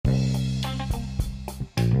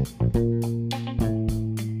Hey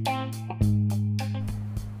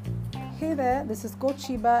there, this is Coach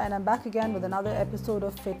Sheba and I'm back again with another episode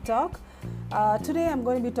of Fit Talk. Today I'm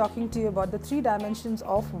going to be talking to you about the 3 dimensions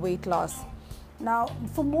of weight loss. Now,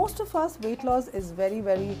 for most of us, weight loss is very,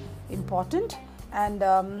 very important, and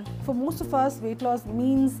for most of us, weight loss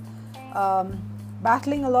means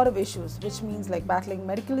battling a lot of issues, which means like battling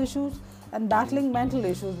medical issues and battling mental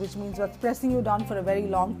issues, which means what's pressing you down for a very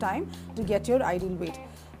long time to get your ideal weight.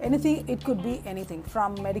 Anything, it could be anything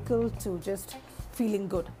from medical to just feeling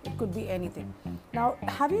good. It could be anything. Now,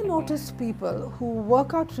 have you noticed people who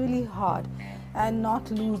work out really hard and not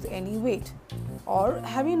lose any weight? Or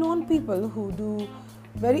have you known people who do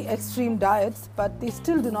very extreme diets but they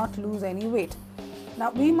still do not lose any weight? Now,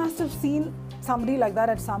 we must have seen somebody like that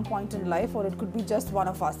at some point in life, or it could be just one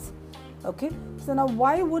of us. Okay, so now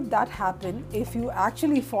why would that happen if you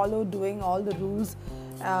actually follow doing all the rules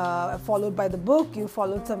followed by the book, you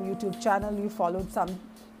followed some YouTube channel, you followed some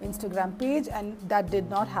Instagram page, and that did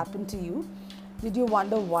not happen to you? Did you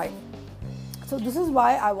wonder why? So this is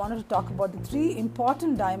why I wanted to talk about the 3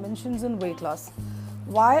 important dimensions in weight loss.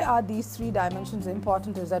 Why are these 3 dimensions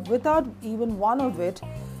important is that without even one of it,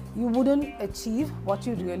 you wouldn't achieve what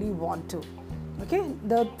you really want to. Okay,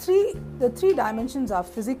 the three dimensions are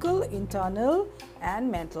physical, internal,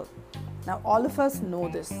 and mental. Now, all of us know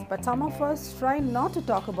this, but some of us try not to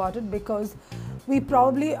talk about it because we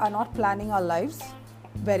probably are not planning our lives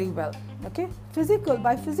very well. Okay,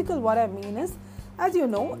 by physical, what I mean is, as you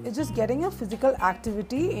know, it's just getting a physical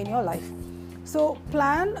activity in your life. So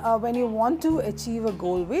plan when you want to achieve a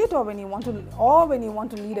goal weight, or when you want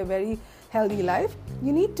to lead a very healthy life,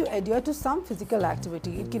 you need to adhere to some physical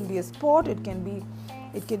activity. It can be a sport, it can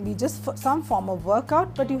be just some form of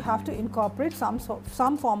workout, but you have to incorporate some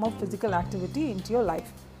form of physical activity into your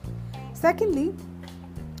life. Secondly,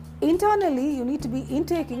 internally, you need to be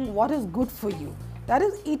intaking what is good for you. That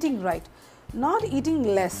is eating right, not eating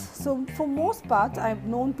less. So for most parts, I've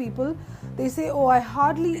known people, they say, oh, I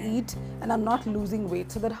hardly eat and I'm not losing weight.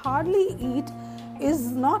 So that hardly eat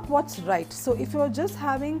is not what's right. So if you're just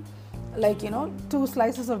having 2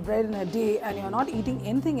 slices of bread in a day and you're not eating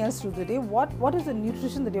anything else through the day, what is the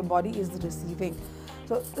nutrition that your body is receiving?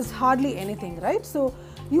 So it's hardly anything, right? So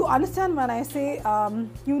you understand when I say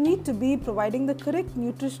you need to be providing the correct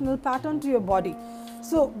nutritional pattern to your body.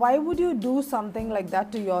 So why would you do something like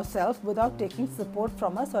that to yourself without taking support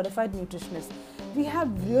from a certified nutritionist? We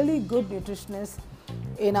have really good nutritionists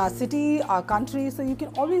in our city, our country, so you can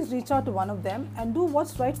always reach out to one of them and do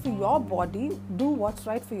what's right for your body, do what's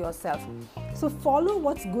right for yourself. So follow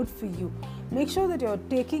what's good for you. Make sure that you're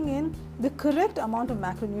taking in the correct amount of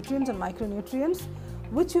macronutrients and micronutrients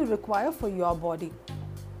which you require for your body.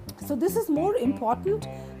 So this is more important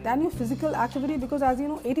than your physical activity, because as you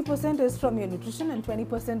know, 80% is from your nutrition and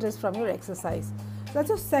 20% is from your exercise. So that's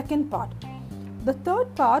your second part. The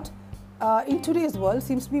third part in today's world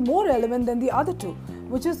seems to be more relevant than the other 2,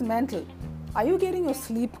 which is mental. Are you getting your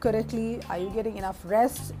sleep correctly? Are you getting enough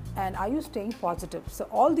rest? And are you staying positive? So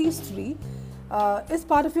all these 3 is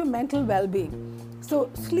part of your mental well-being.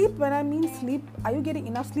 So sleep, when I mean sleep, are you getting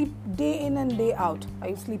enough sleep day in and day out? Are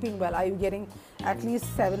you sleeping well? Are you getting at least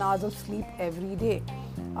 7 hours of sleep every day?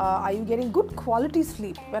 Are you getting good quality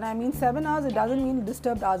sleep? When I mean 7 hours, it doesn't mean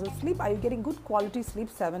disturbed hours of sleep. Are you getting good quality sleep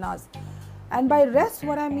 7 hours? And by rest,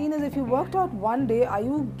 what I mean is, if you worked out one day, are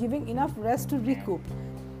you giving enough rest to recoup?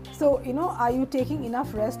 So, are you taking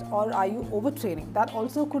enough rest, or are you overtraining? That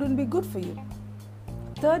also couldn't be good for you.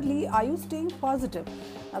 Thirdly, are you staying positive?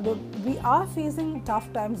 Now, we are facing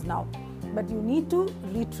tough times now, but you need to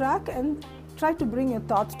retrack and try to bring your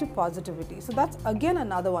thoughts to positivity. So that's again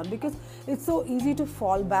another one, because it's so easy to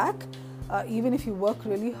fall back. Even if you work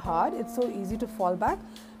really hard, it's so easy to fall back.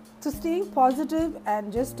 So staying positive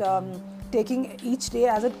and just taking each day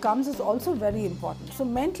as it comes is also very important. So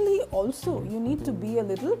mentally also, you need to be a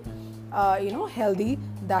little healthy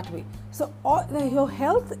that way. So your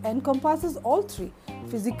health encompasses all 3.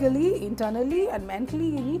 Physically, internally, and mentally,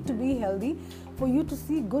 you need to be healthy for you to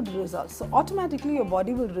see good results. So automatically your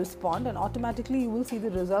body will respond, and automatically you will see the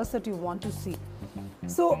results that you want to see.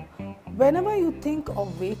 So whenever you think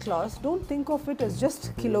of weight loss, don't think of it as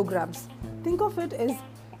just kilograms. Think of it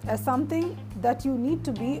as something that you need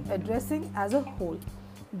to be addressing as a whole.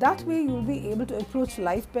 That way you will be able to approach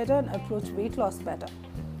life better and approach weight loss better.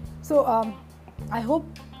 So I hope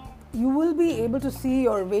you will be able to see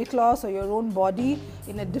your weight loss or your own body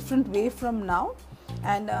in a different way from now.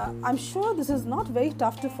 And I'm sure this is not very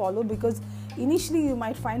tough to follow, because initially you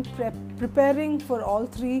might find preparing for all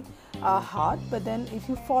 3 hard, but then if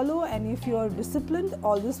you follow and if you are disciplined,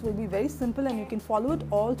 all this will be very simple and you can follow it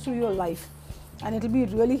all through your life. and it'll be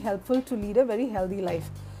really helpful to lead a very healthy life.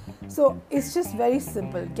 So it's just very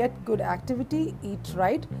simple. Get good activity, eat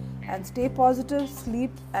right, and stay positive,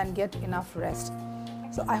 sleep, and get enough rest.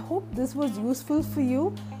 So I hope this was useful for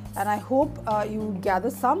you, and I hope you gather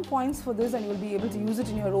some points for this and you'll be able to use it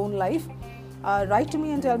in your own life. Write to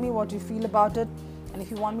me and tell me what you feel about it, and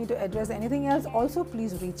if you want me to address anything else also,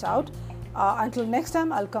 please reach out. Until next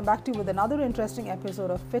time, I'll come back to you with another interesting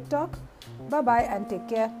episode of Fit Talk. Bye bye and take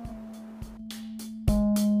care.